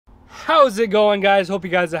How's it going, guys? Hope you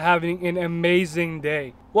guys are having an amazing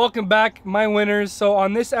day. Welcome back, my winners. So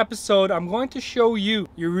on this episode, I'm going to show you,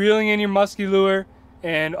 you're reeling in your musky lure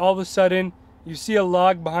and all of a sudden you see a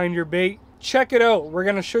log behind your bait. Check it out. We're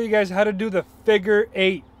going to show you guys how to do the figure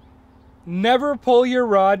 8. Never pull your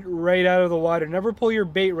rod right out of the water. Never pull your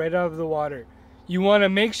bait right out of the water. You want to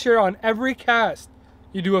make sure on every cast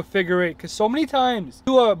you do a figure 8, because so many times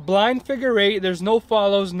do a blind figure 8, there's no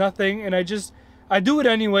follows, nothing, and I do it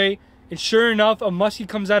anyway. And sure enough, a musky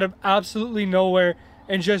comes out of absolutely nowhere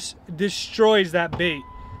and just destroys that bait.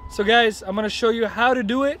 So guys, I'm gonna show you how to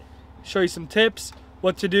do it, show you some tips,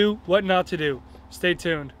 what to do, what not to do. Stay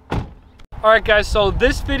tuned. Alright guys, so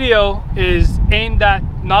this video is aimed at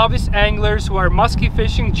novice anglers who are musky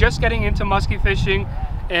fishing, just getting into musky fishing,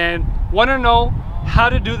 and wanna know how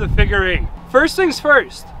to do the figure 8. First things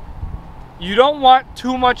first, you don't want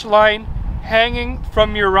too much line hanging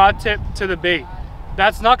from your rod tip to the bait.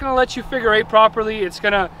 That's not gonna let you figure 8 properly. It's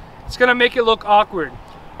gonna make it look awkward.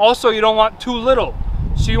 Also, you don't want too little.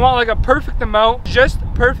 So you want like a perfect amount, just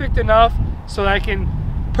perfect enough so that I can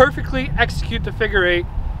perfectly execute the figure 8.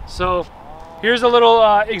 So here's a little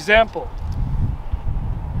example.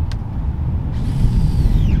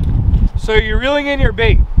 So you're reeling in your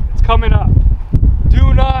bait. It's coming up.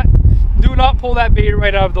 Do not pull that bait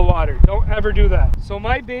right out of the water. Don't ever do that. So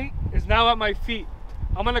my bait is now at my feet.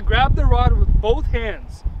 I'm gonna grab the rod with both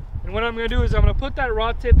hands, and what I'm gonna do is I'm gonna put that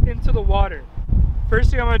rod tip into the water.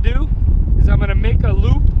 First thing I'm gonna do is I'm gonna make a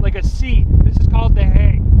loop like a C. This is called the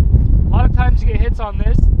hang. A lot of times you get hits on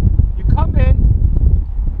this. You come in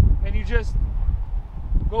and you just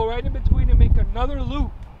go right in between and make another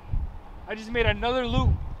loop. I just made another loop.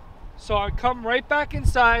 So I come right back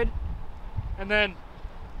inside and then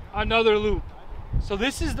another loop. So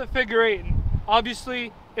this is the figure 8, and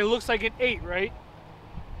obviously it looks like an 8, right?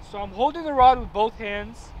 So I'm holding the rod with both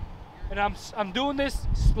hands, and I'm doing this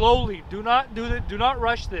slowly. Do not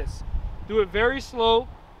rush this. Do it very slow,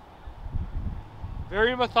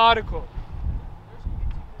 very methodical.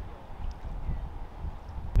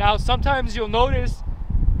 Now sometimes you'll notice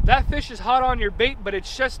that fish is hot on your bait, but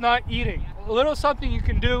it's just not eating. A little something you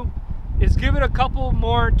can do is give it a couple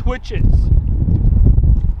more twitches.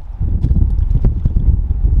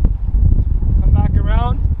 Come back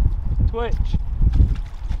around, twitch.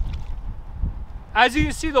 As you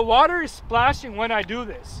can see, the water is splashing when I do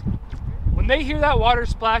this. When they hear that water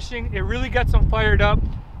splashing, it really gets them fired up.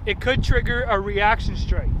 It could trigger a reaction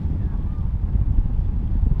strike.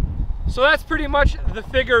 So that's pretty much the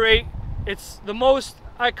figure 8. It's the most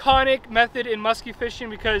iconic method in musky fishing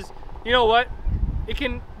because, you know what? It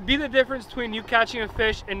can be the difference between you catching a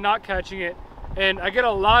fish and not catching it. And I get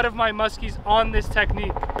a lot of my muskies on this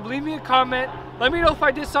technique. Leave me a comment. Let me know if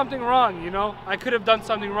I did something wrong, you know? I could have done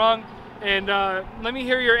something wrong. And let me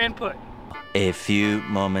hear your input. A few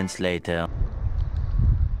moments later.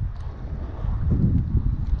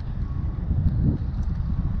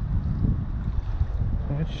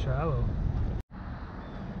 That's shallow.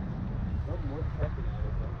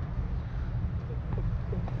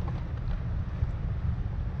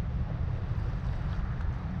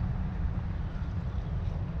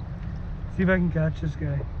 See if I can catch this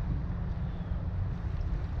guy.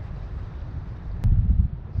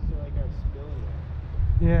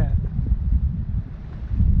 Yeah.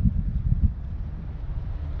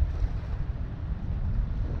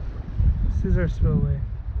 This is our spillway.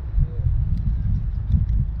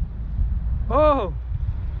 Oh!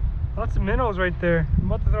 Lots of minnows right there. I'm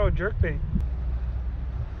about to throw a jerkbait.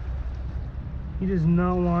 He does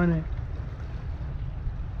not want it.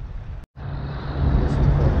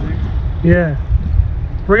 Yeah.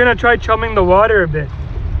 We're gonna try chumming the water a bit.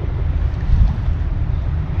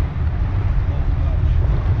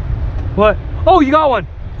 What? Oh, you got one.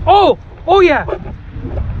 Oh yeah.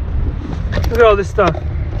 Look at all this stuff.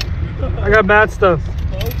 I got bad stuff.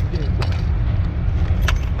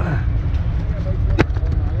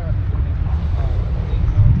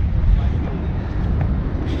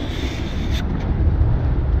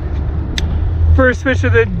 First fish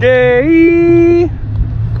of the day.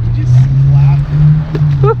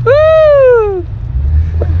 Woohoo!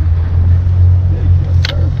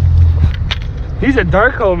 He's a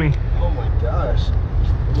dark homie. Oh my gosh,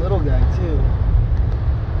 little guy too.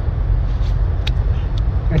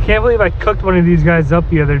 I can't believe I cooked one of these guys up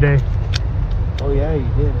the other day. Oh yeah, you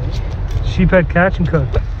did, eh? Sheephead catch and cook.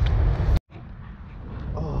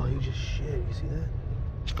 Oh, you just shit, you see that?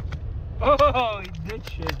 Oh, he did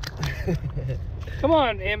shit. Come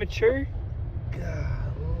on, amateur.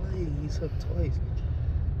 Golly, he's hooked twice.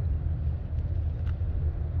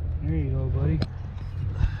 There you go, buddy.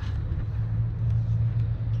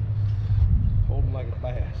 like a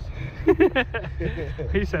bass.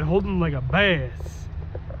 He said, hold him like a bass.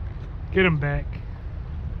 Get him back.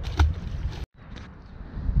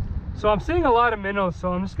 So I'm seeing a lot of minnows,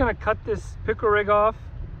 so I'm just gonna cut this pickle rig off.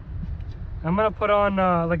 I'm gonna put on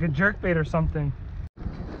like a jerkbait or something.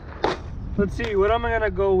 Let's see, what am I gonna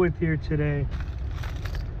go with here today?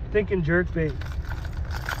 Thinking jerkbait.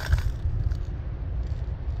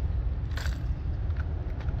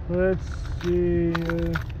 Let's see.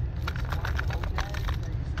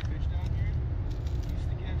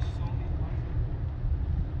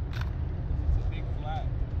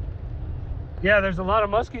 Yeah, there's a lot of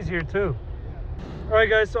muskies here too. All right,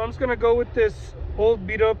 guys, so I'm just gonna go with this old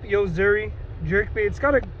beat up Yozuri jerkbait. It's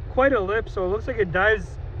got quite a lip, so it looks like it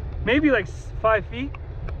dives maybe like 5 feet.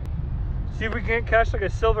 See if we can't catch like a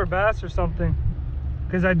silver bass or something,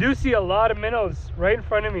 because I do see a lot of minnows right in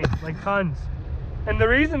front of me, like tons. And the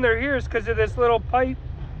reason they're here is because of this little pipe.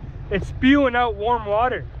 It's spewing out warm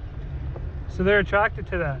water, so they're attracted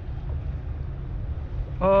to that.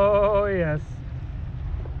 Oh yes,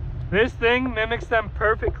 this thing mimics them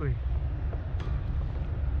perfectly.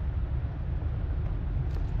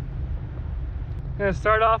 I'm gonna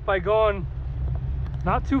start off by going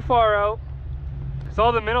not too far out, because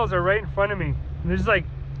all the minnows are right in front of me. And there's like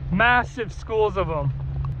massive schools of them.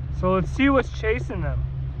 So let's see what's chasing them.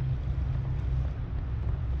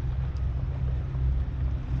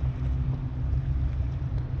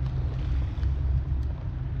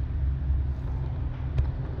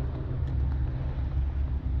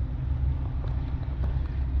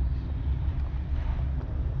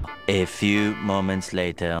 A few moments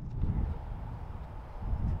later.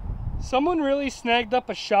 Someone really snagged up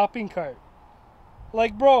a shopping cart.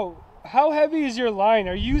 Like, bro, how heavy is your line?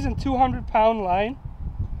 Are you using 200-pound line?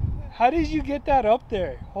 How did you get that up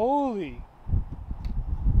there? Holy.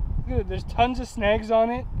 Look at it, there's tons of snags on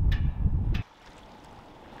it.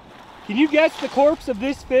 Can you guess the corpse of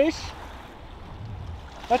this fish?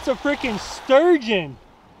 That's a freaking sturgeon.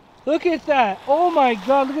 Look at that. Oh my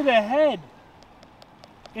God, look at the head.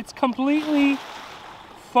 It's completely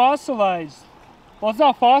fossilized. Well, it's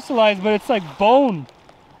not fossilized, but it's like bone.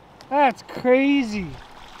 That's crazy.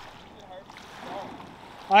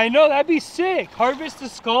 I know, that'd be sick. Harvest the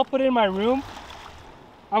skull, put it in my room.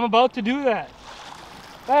 I'm about to do that.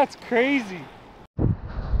 That's crazy.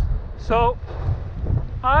 So,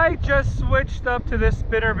 I just switched up to this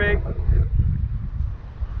spinnerbait.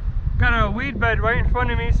 Got a weed bed right in front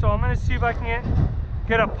of me, so I'm gonna see if I can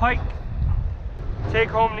get a pike. Take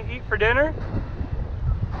home to eat for dinner.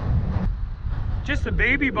 Just a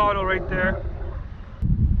baby bottle right there.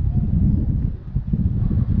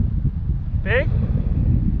 Big?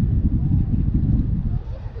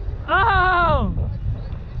 Oh!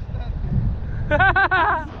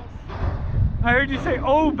 I heard you say,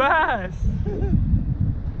 oh, bass.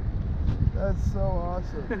 That's so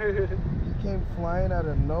awesome. He came flying out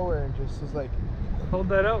of nowhere and just was like, hold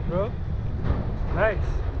that out, bro. Nice.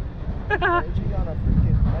 Largy on a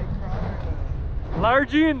freaking night crawler.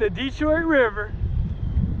 Largy in the Detroit River.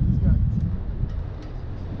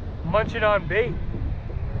 Munching on bait.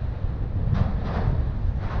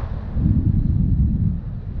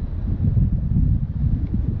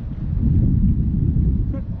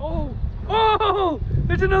 Oh! Oh!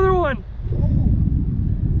 There's another one!